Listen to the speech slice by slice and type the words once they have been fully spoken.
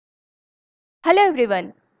Hello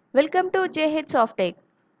everyone, welcome to JH SOFTECH.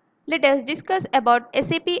 Let us discuss about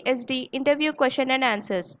SAP SD interview question and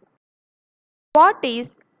answers. What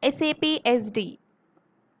is SAP SD?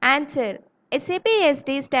 Answer: SAP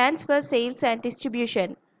SD stands for Sales and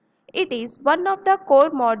Distribution. It is one of the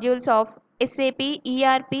core modules of SAP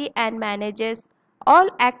ERP and manages all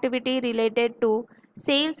activity related to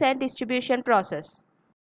sales and distribution process.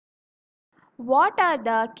 What are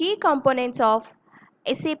the key components of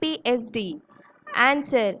SAP SD?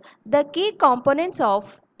 Answer: the key components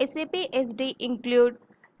of SAP SD include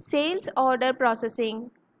sales order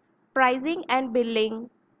processing, pricing and billing,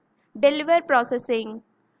 deliver processing,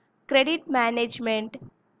 credit management,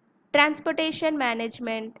 transportation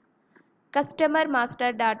management, customer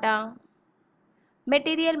master data,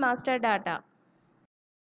 material master data.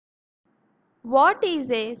 What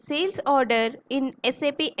is a sales order in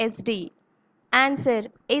SAP SD? Answer: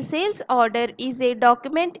 a sales order is a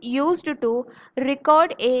document used to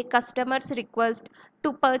record a customer's request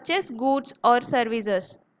to purchase goods or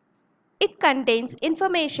services. It contains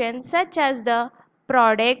information such as the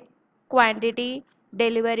product, quantity,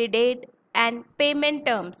 delivery date, and payment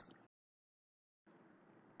terms.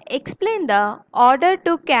 Explain the order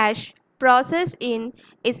to cash process in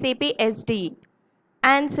SAP SD.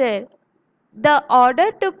 Answer: the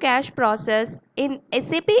order to cash process in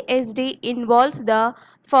SAP SD involves the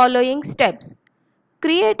following steps: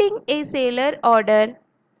 creating a seller order,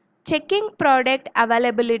 checking product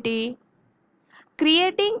availability,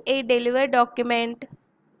 creating a deliver document,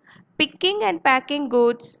 picking and packing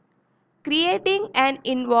goods, creating an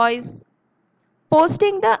invoice,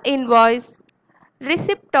 posting the invoice,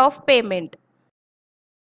 receipt of payment.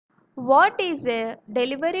 What is a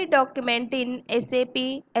delivery document in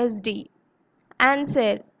SAP SD?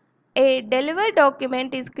 Answer: a deliver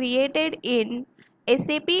document is created in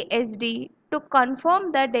SAP SD to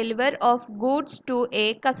confirm the delivery of goods to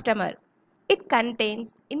a customer. It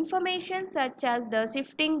contains information such as the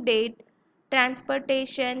shifting date,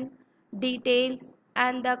 transportation details,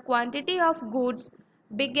 and the quantity of goods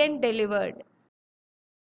being delivered.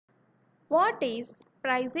 What is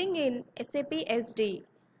pricing in SAP SD?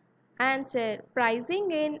 Answer: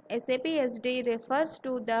 pricing in SAP SD refers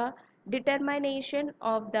to the determination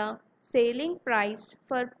of the selling price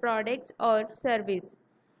for products or service.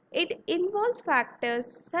 It involves factors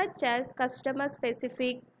such as customer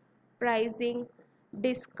specific pricing,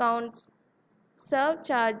 discounts,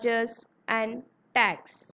 surcharges, and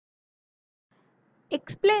tax.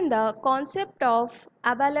 Explain the concept of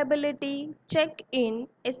availability check in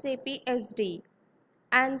SAP SD.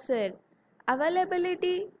 Answer: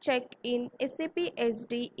 availability check in SAP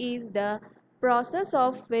SD is the process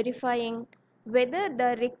of verifying whether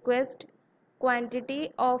the request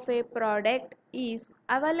quantity of a product is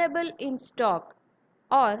available in stock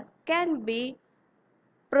or can be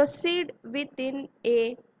proceed within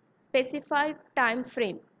a specified time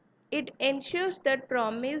frame. It ensures that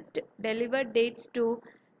promised delivery dates to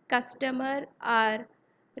customer are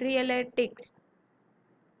realistic.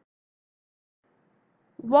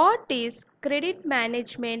 What is credit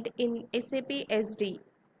management in SAP SD?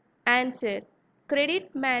 Answer: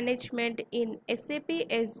 credit management in SAP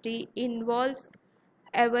SD involves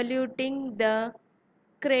evaluating the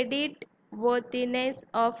credit worthiness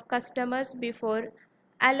of customers before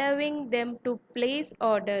allowing them to place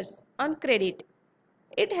orders on credit.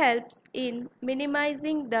 It helps in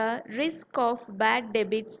minimizing the risk of bad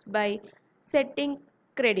debits by setting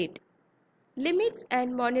credit limits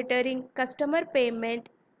and monitoring customer payment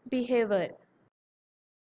behavior.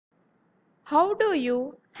 How do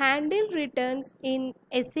you handle returns in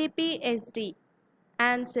SAP SD?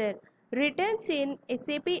 Answer: returns in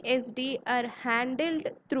SAP SD are handled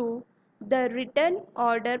through the return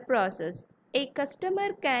order process. A customer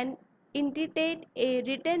can initiate a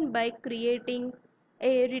return by creating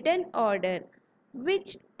a return order,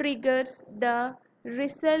 which triggers the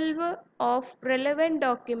resolve of relevant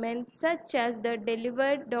documents such as the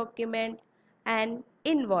delivered document and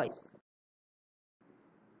invoice.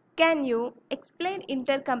 Can you explain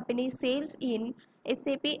intercompany sales in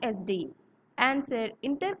SAP SD? Answer: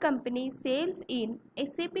 intercompany sales in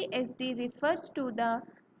SAP SD refers to the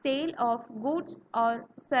sale of goods or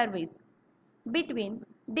service between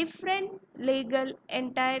different legal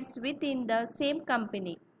entities within the same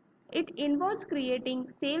company. It involves creating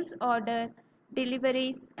sales order,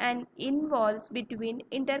 deliveries, and involves between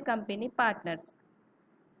intercompany partners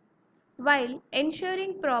while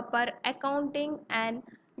ensuring proper accounting and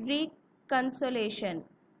reconciliation.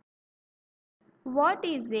 What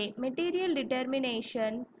is a material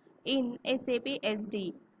determination in SAP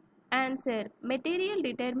SD? Answer: material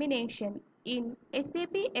determination in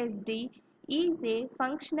SAP SD is a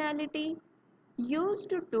functionality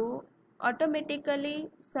used to automatically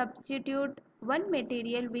substitute one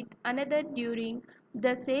material with another during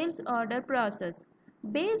the sales order process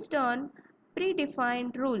based on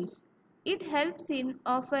predefined rules. It helps in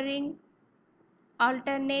offering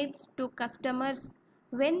alternates to customers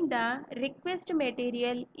when the request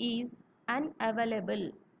material is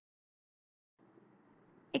unavailable.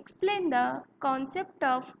 Explain the concept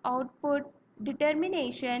of output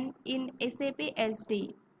determination in SAP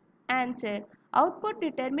SD. Answer. Output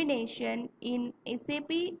determination in SAP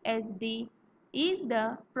SD is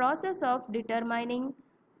the process of determining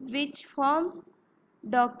which forms,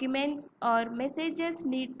 documents or messages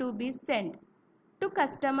need to be sent to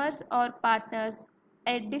customers or partners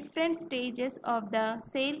at different stages of the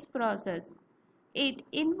sales process. It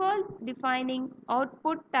involves defining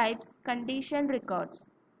output types condition records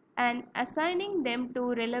and assigning them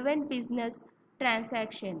to relevant business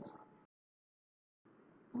transactions.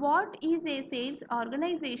 What is a sales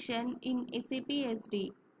organization in SAP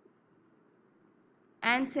SD?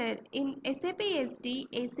 Answer. In SAP SD,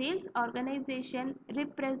 a sales organization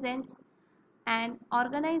represents an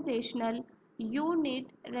organizational unit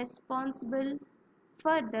responsible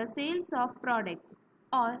for the sales of products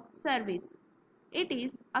or service. It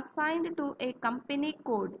is assigned to a company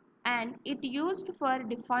code and it used for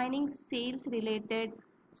defining sales related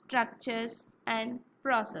structures and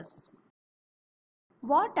process.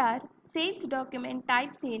 What are sales document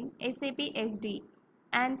types in SAP SD?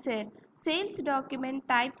 Answer. Sales document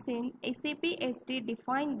types in SAP SD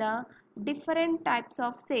define the different types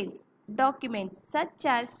of sales documents such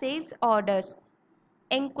as sales orders,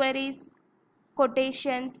 enquiries,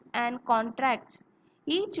 quotations and contracts.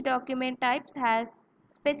 Each document types has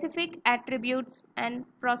specific attributes and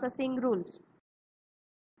processing rules.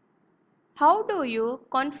 How do you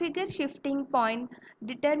configure shifting point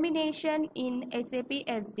determination in SAP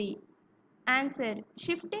SD? Answer.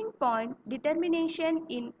 Shifting point determination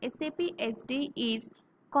in SAP SD is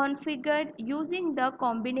configured using the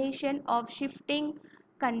combination of shifting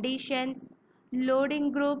conditions,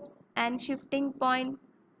 loading groups and shifting point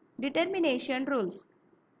determination rules.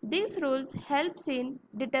 These rules helps in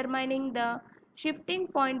determining the shifting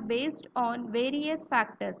point based on various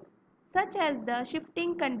factors such as the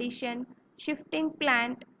shifting condition, shifting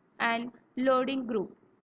plant and loading group.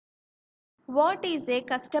 What is a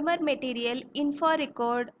customer material info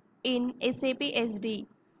record in SAP SD?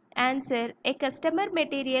 Answer. A customer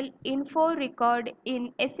material info record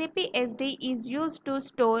in SAP SD is used to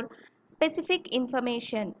store specific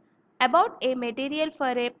information about a material for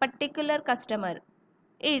a particular customer.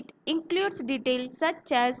 It includes details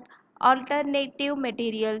such as alternative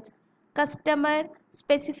materials, customer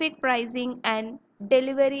specific pricing and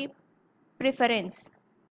delivery preference.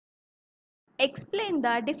 Explain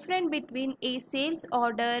the difference between a sales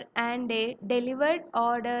order and a delivered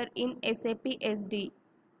order in SAP SD.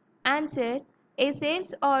 Answer. A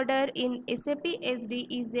sales order in SAP SD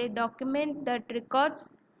is a document that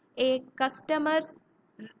records a customer's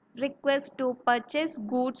request to purchase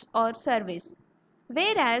goods or service,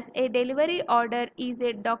 whereas a delivery order is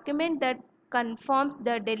a document that confirms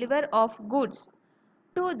the delivery of goods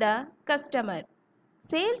to the customer.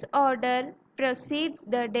 Sales order precedes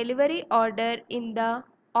the delivery order in the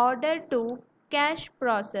order to cash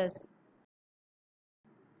process.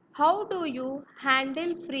 How do you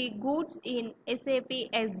handle free goods in SAP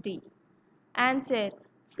SD? Answer.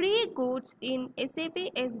 Free goods in SAP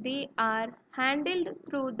SD are handled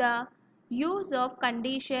through the use of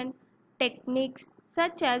condition techniques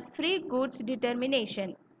such as free goods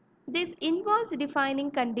determination. This involves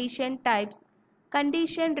defining condition types,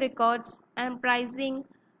 condition records and pricing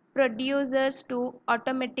producers to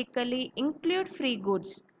automatically include free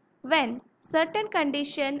goods when certain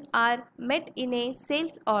conditions are met in a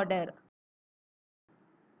sales order.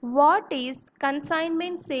 What is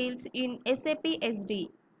consignment sales in SAP SD?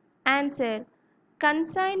 Answer.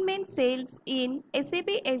 Consignment sales in SAP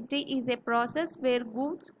SD is a process where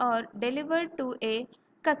goods are delivered to a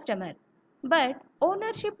customer, but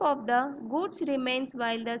ownership of the goods remains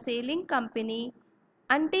while the selling company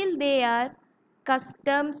until they are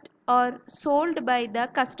customed or sold by the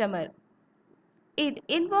customer. It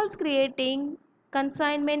involves creating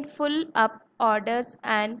consignment full up orders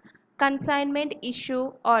and consignment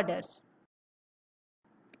issue orders.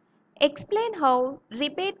 Explain how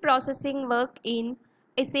rebate processing work in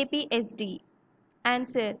SAP SD.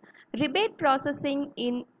 Answer. Rebate processing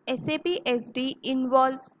in SAP SD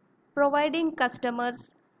involves providing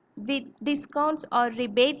customers with discounts or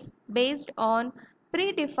rebates based on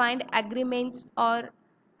predefined agreements or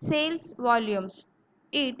sales volumes.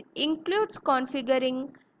 It includes configuring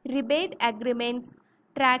rebate agreements,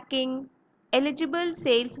 tracking eligible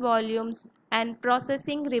sales volumes, and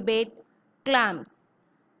processing rebate claims.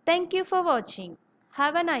 Thank you for watching.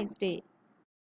 Have a nice day.